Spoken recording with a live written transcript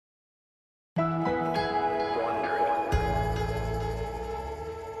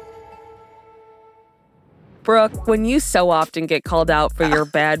Brooke, when you so often get called out for your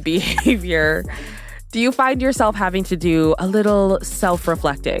bad behavior, do you find yourself having to do a little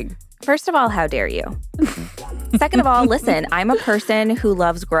self-reflecting? First of all, how dare you? Second of all, listen, I'm a person who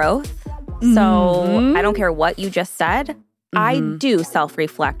loves growth. So I don't care what you just said. I do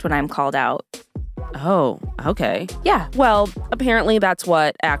self-reflect when I'm called out. Oh, okay. Yeah. Well, apparently that's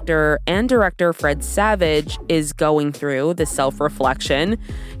what actor and director Fred Savage is going through, the self-reflection.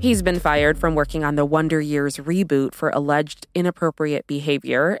 He's been fired from working on the Wonder Years reboot for alleged inappropriate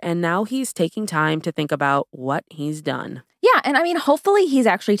behavior, and now he's taking time to think about what he's done. Yeah, and I mean, hopefully he's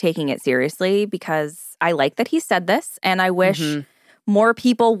actually taking it seriously because I like that he said this, and I wish more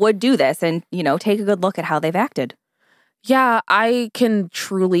people would do this and, you know, take a good look at how they've acted. Yeah, I can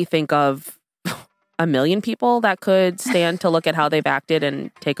truly think of a million people that could stand to look at how they've acted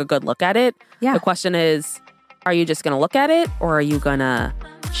and take a good look at it. Yeah. The question is, are you just going to look at it or are you going to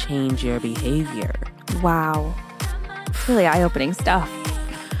change your behavior? Wow. It's really eye-opening stuff.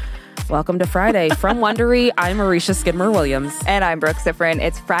 Welcome to Friday. From Wondery, I'm Marisha Skidmore-Williams. And I'm Brooke Sifrin.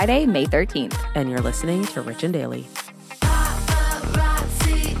 It's Friday, May 13th. And you're listening to Rich and Daily.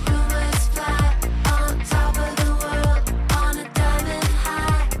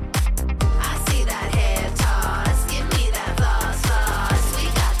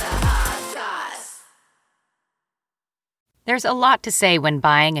 There's a lot to say when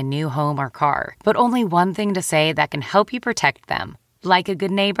buying a new home or car, but only one thing to say that can help you protect them. Like a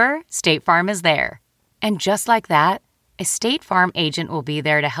good neighbor, State Farm is there. And just like that, a State Farm agent will be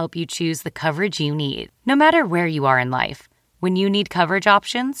there to help you choose the coverage you need, no matter where you are in life. When you need coverage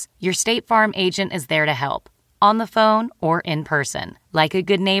options, your State Farm agent is there to help, on the phone or in person. Like a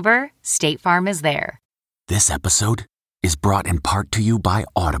good neighbor, State Farm is there. This episode is brought in part to you by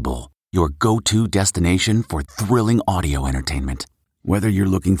Audible, your go-to destination for thrilling audio entertainment. Whether you're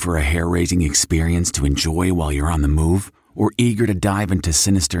looking for a hair-raising experience to enjoy while you're on the move or eager to dive into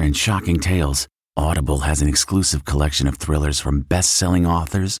sinister and shocking tales, Audible has an exclusive collection of thrillers from best-selling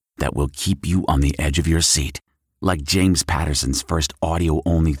authors that will keep you on the edge of your seat. Like James Patterson's first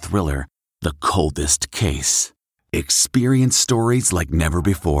audio-only thriller, The Coldest Case. Experience stories like never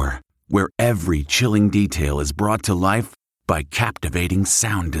before, where every chilling detail is brought to life by captivating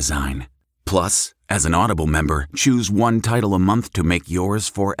sound design. Plus, as an Audible member, choose one title a month to make yours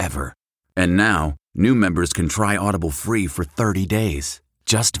forever. And now, new members can try Audible free for 30 days.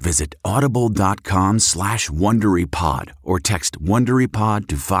 Just visit audible.com/WonderyPod or text WonderyPod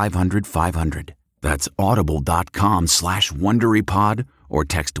to 500-500. That's audible.com/WonderyPod or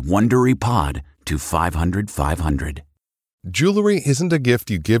text WonderyPod to 500-500. Jewelry isn't a gift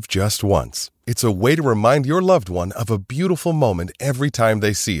you give just once. It's a way to remind your loved one of a beautiful moment every time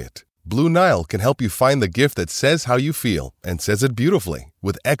they see it. Blue Nile can help you find the gift that says how you feel and says it beautifully,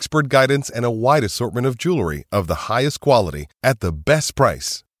 with expert guidance and a wide assortment of jewelry of the highest quality at the best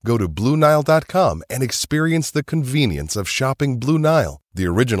price. Go to BlueNile.com and experience the convenience of shopping Blue Nile, the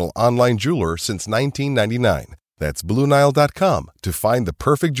original online jeweler since 1999. That's BlueNile.com to find the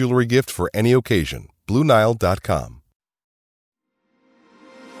perfect jewelry gift for any occasion. BlueNile.com.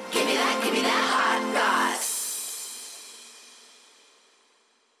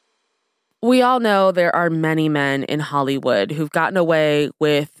 We all know there are many men in Hollywood who've gotten away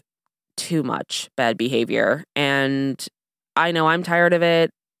with too much bad behavior. And I know I'm tired of it.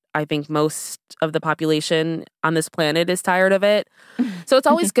 I think most of the population on this planet is tired of it. So it's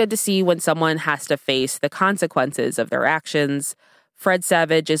always good to see when someone has to face the consequences of their actions. Fred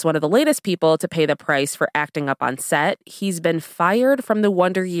Savage is one of the latest people to pay the price for acting up on set. He's been fired from the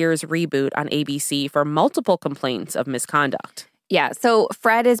Wonder Years reboot on ABC for multiple complaints of misconduct. Yeah, so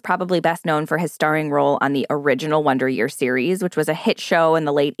Fred is probably best known for his starring role on the original Wonder Years series, which was a hit show in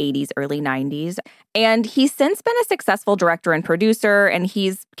the late 80s, early 90s. And he's since been a successful director and producer, and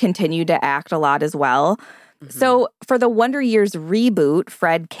he's continued to act a lot as well. So for the Wonder Years reboot,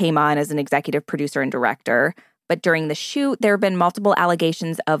 Fred came on as an executive producer and director. But during the shoot, there have been multiple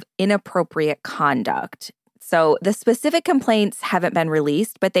allegations of inappropriate conduct. So the specific complaints haven't been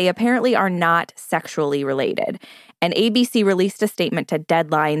released, but they apparently are not sexually related. And ABC released a statement to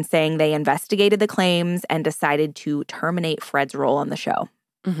Deadline saying they investigated the claims and decided to terminate Fred's role on the show.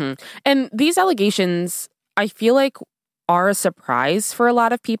 And these allegations, I feel like, are a surprise for a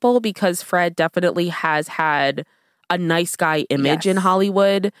lot of people because Fred definitely has had a nice guy image in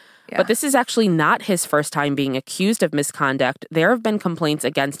Hollywood. Yeah. But this is actually not his first time being accused of misconduct. There have been complaints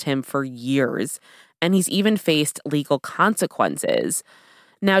against him for years, and he's even faced legal consequences.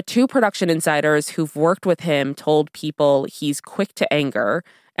 Now, two production insiders who've worked with him told People he's quick to anger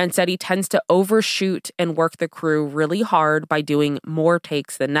and said he tends to overshoot and work the crew really hard by doing more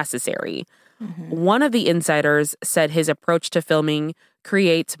takes than necessary. One of the insiders said his approach to filming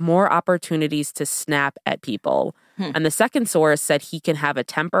creates more opportunities to snap at people. And the second source said he can have a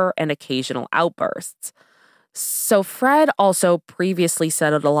temper and occasional outbursts. So Fred also previously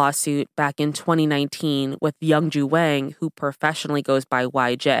settled a lawsuit back in 2019 with Youngju Wang, who professionally goes by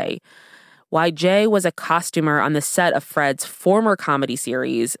YJ. YJ was a costumer on the set of Fred's former comedy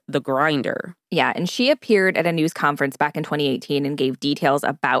series, The Grinder. Yeah, and she appeared at a news conference back in 2018 and gave details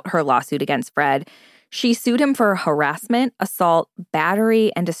about her lawsuit against Fred. She sued him for harassment, assault,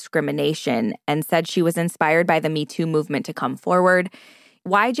 battery, and discrimination, and said she was inspired by the Me Too movement to come forward.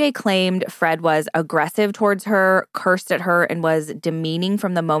 YJ claimed Fred was aggressive towards her, cursed at her, and was demeaning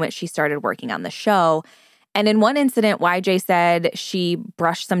from the moment she started working on the show. And in one incident, YJ said she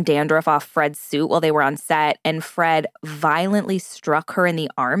brushed some dandruff off Fred's suit while they were on set, and Fred violently struck her in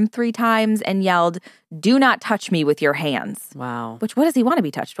the arm 3 times and yelled, "Do not touch me with your hands." Wow. Which, what does he want to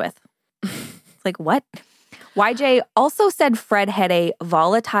be touched with? Like, what? YJ also said Fred had a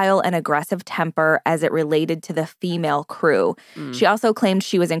volatile and aggressive temper as it related to the female crew. She also claimed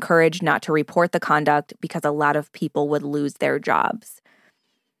she was encouraged not to report the conduct because a lot of people would lose their jobs,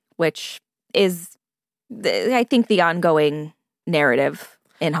 which is, I think, the ongoing narrative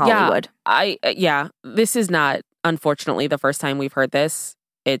in Hollywood. Yeah, this is not, unfortunately, the first time we've heard this.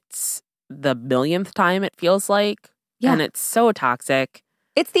 It's the millionth time, it feels like. Yeah. And it's so toxic.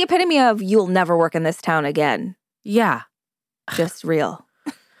 It's the epitome of you'll never work in this town again. Yeah. Just real.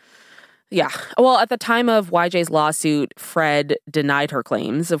 Yeah. Well, at the time of YJ's lawsuit, Fred denied her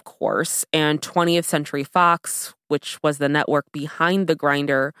claims, of course, and 20th Century Fox, which was the network behind The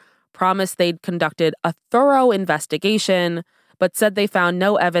Grinder, promised they'd conducted a thorough investigation, but said they found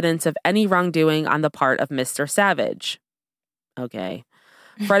no evidence of any wrongdoing on the part of Mr. Savage. Okay.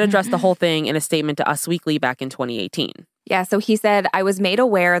 Fred addressed the whole thing in a statement to Us Weekly back in 2018. Yeah, so he said, "I was made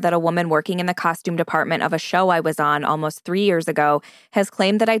aware that a woman working in the costume department of a show I was on almost 3 years ago has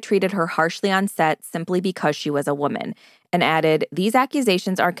claimed that I treated her harshly on set simply because she was a woman," and added, "These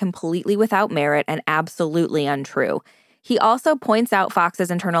accusations are completely without merit and absolutely untrue." He also points out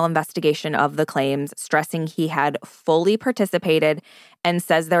Fox's internal investigation of the claims, stressing he had fully participated and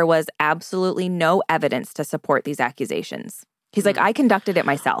says there was absolutely no evidence to support these accusations. He's like, "I conducted it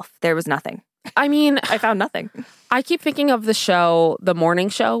myself. There was nothing." I mean, I found nothing. I keep thinking of the show, The Morning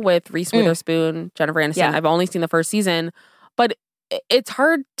Show with Reese Witherspoon, Jennifer Aniston. Yeah. I've only seen the first season, but it's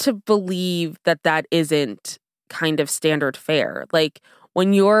hard to believe that that isn't kind of standard fare. Like,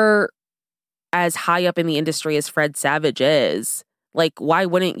 when you're as high up in the industry as Fred Savage is, like, why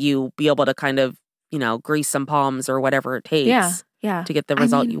wouldn't you be able to kind of, you know, grease some palms or whatever it takes to get the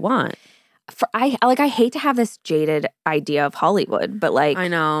result you want? I hate to have this jaded idea of Hollywood, but like, I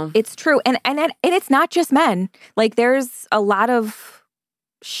know it's true. And it's not just men. Like, there's a lot of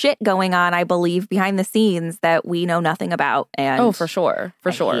shit going on, I believe, behind the scenes that we know nothing about. And for sure.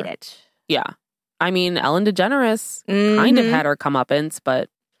 I hate it. Yeah. I mean, Ellen DeGeneres kind of had her comeuppance, but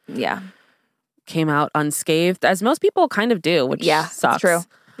came out unscathed, as most people kind of do, which sucks. It's true.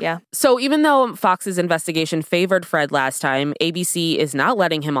 Yeah. So even though Fox's investigation favored Fred last time, ABC is not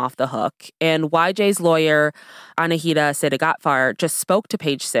letting him off the hook. And YJ's lawyer, Anahita Sedegatfar, just spoke to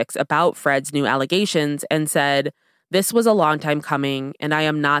Page Six about Fred's new allegations and said, "This was a long time coming, and I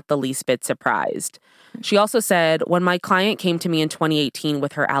am not the least bit surprised." She also said, "When my client came to me in 2018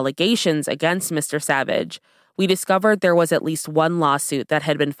 with her allegations against Mr. Savage, we discovered there was at least one lawsuit that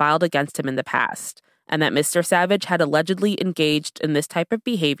had been filed against him in the past, and that Mr. Savage had allegedly engaged in this type of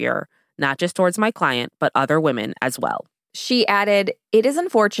behavior, not just towards my client, but other women as well." She added, "It is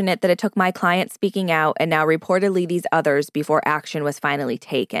unfortunate that it took my client speaking out and now reportedly these others before action was finally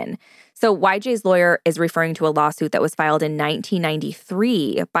taken." So YJ's lawyer is referring to a lawsuit that was filed in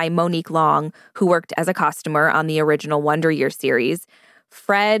 1993 by Monique Long, who worked as a costumer on the original Wonder Years series.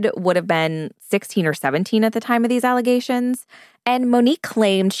 Fred would have been 16 or 17 at the time of these allegations. And Monique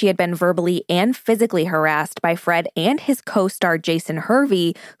claimed she had been verbally and physically harassed by Fred and his co-star Jason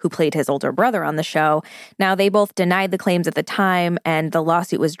Hervey, who played his older brother on the show. Now, they both denied the claims at the time, and the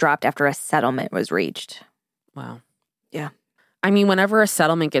lawsuit was dropped after a settlement was reached. Wow. Yeah. I mean, whenever a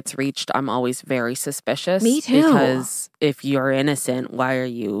settlement gets reached, I'm always very suspicious. Me too. Because if you're innocent, why are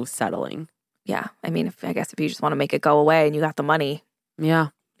you settling? Yeah. I mean, I guess if you just want to make it go away and you got the money. Yeah.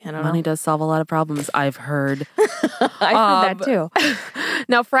 I don't Money know. does solve a lot of problems, I've heard. I've heard that too.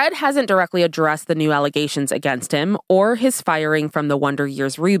 Now, Fred hasn't directly addressed the new allegations against him or his firing from the Wonder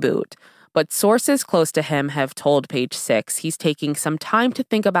Years reboot, but sources close to him have told Page Six he's taking some time to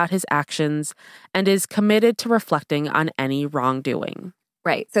think about his actions and is committed to reflecting on any wrongdoing.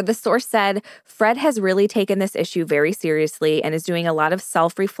 Right. So the source said, Fred has really taken this issue very seriously and is doing a lot of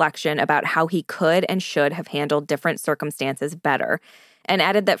self-reflection about how he could and should have handled different circumstances better, and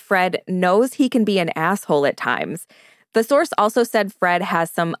added that Fred knows he can be an asshole at times. The source also said Fred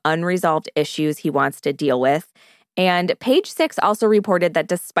has some unresolved issues he wants to deal with. And Page Six also reported that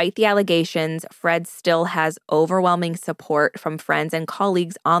despite the allegations, Fred still has overwhelming support from friends and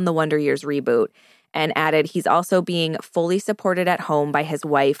colleagues on the Wonder Years reboot, and added he's also being fully supported at home by his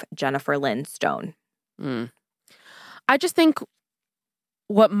wife, Jennifer Lynn Stone. I just think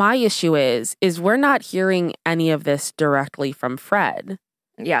what my issue is we're not hearing any of this directly from Fred.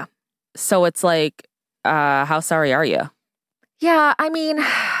 Yeah. So it's like, how sorry are you? Yeah, I mean,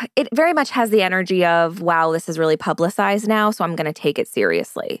 it very much has the energy of, wow, this is really publicized now, so I'm going to take it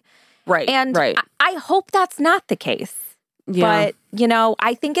seriously. Right, and right. I hope that's not the case. Yeah. But,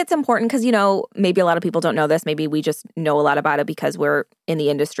 I think it's important because, maybe a lot of people don't know this. Maybe we just know a lot about it because we're in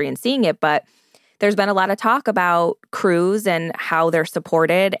the industry and seeing it. But there's been a lot of talk about crews and how they're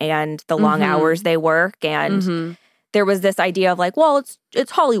supported and the long hours they work. And there was this idea of like, well,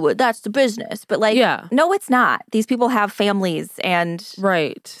 it's Hollywood. That's the business. But no, it's not. These people have families. And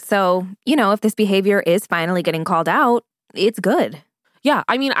right. So, if this behavior is finally getting called out, it's good. Yeah.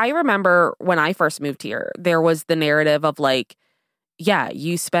 I mean, I remember when I first moved here, there was the narrative of like, yeah,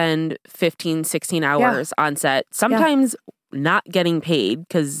 you spend 15, 16 hours on set, sometimes not getting paid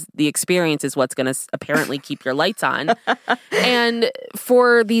because the experience is what's going to apparently keep your lights on. And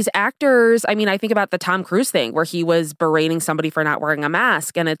for these actors, I mean, I think about the Tom Cruise thing where he was berating somebody for not wearing a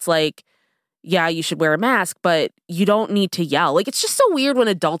mask. And it's like, yeah, you should wear a mask, but you don't need to yell. Like, it's just so weird when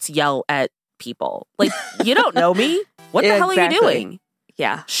adults yell at people. Like, you don't know me. What the hell are you doing?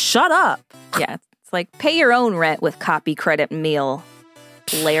 Yeah. Shut up. Yeah. It's like, pay your own rent with copy credit meal,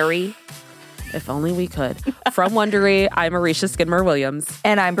 Larry. If only we could. From Wondery, I'm Arisha Skidmore-Williams.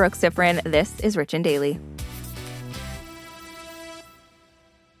 And I'm Brooke Sifrin. This is Rich and Daily.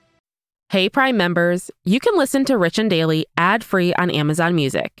 Hey, Prime members. You can listen to Rich and Daily ad-free on Amazon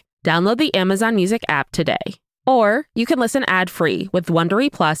Music. Download the Amazon Music app today. Or you can listen ad-free with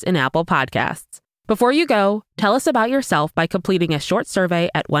Wondery Plus in Apple Podcasts. Before you go, tell us about yourself by completing a short survey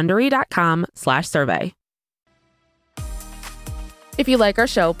at Wondery.com/survey. If you like our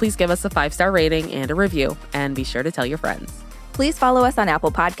show, please give us a 5-star rating and a review, and be sure to tell your friends. Please follow us on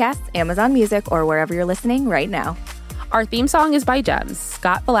Apple Podcasts, Amazon Music, or wherever you're listening right now. Our theme song is by Gems.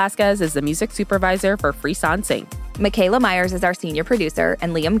 Scott Velasquez is the music supervisor for Frisson Sync. Michaela Myers is our senior producer,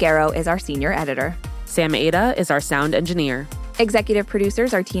 and Liam Garrow is our senior editor. Sam Ada is our sound engineer. Executive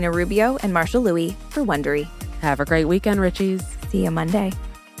producers are Tina Rubio and Marshall Louie for Wondery. Have a great weekend, Richies. See you Monday.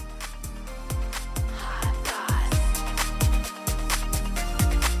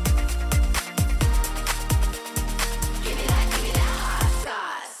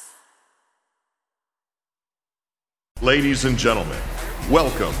 Ladies and gentlemen,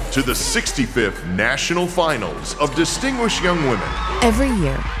 welcome to the 65th National Finals of Distinguished Young Women. Every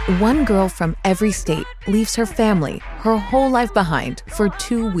year, one girl from every state leaves her family, her whole life behind for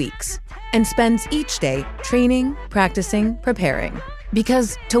 2 weeks and spends each day training, practicing, preparing.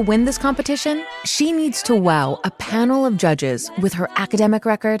 Because to win this competition, she needs to wow a panel of judges with her academic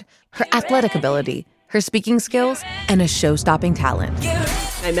record, her athletic ability, her speaking skills, and a show-stopping talent.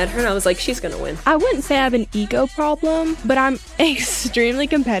 I met her and I was like, she's gonna win. I wouldn't say I have an ego problem, but I'm extremely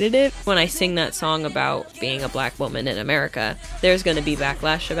competitive. When I sing that song about being a black woman in America, there's gonna be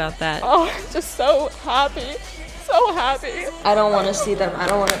backlash about that. Oh, I'm just so happy. So happy. I don't want to see them. I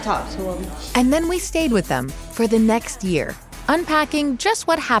don't want to talk to them. And then we stayed with them for the next year, unpacking just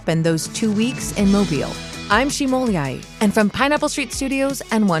what happened those 2 weeks in Mobile. I'm Shimoliai, and from Pineapple Street Studios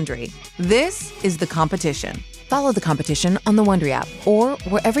and Wondery, this is The Competition. Follow The Competition on the Wondery app or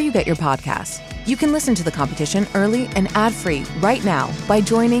wherever you get your podcasts. You can listen to The Competition early and ad-free right now by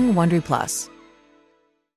joining Wondery Plus.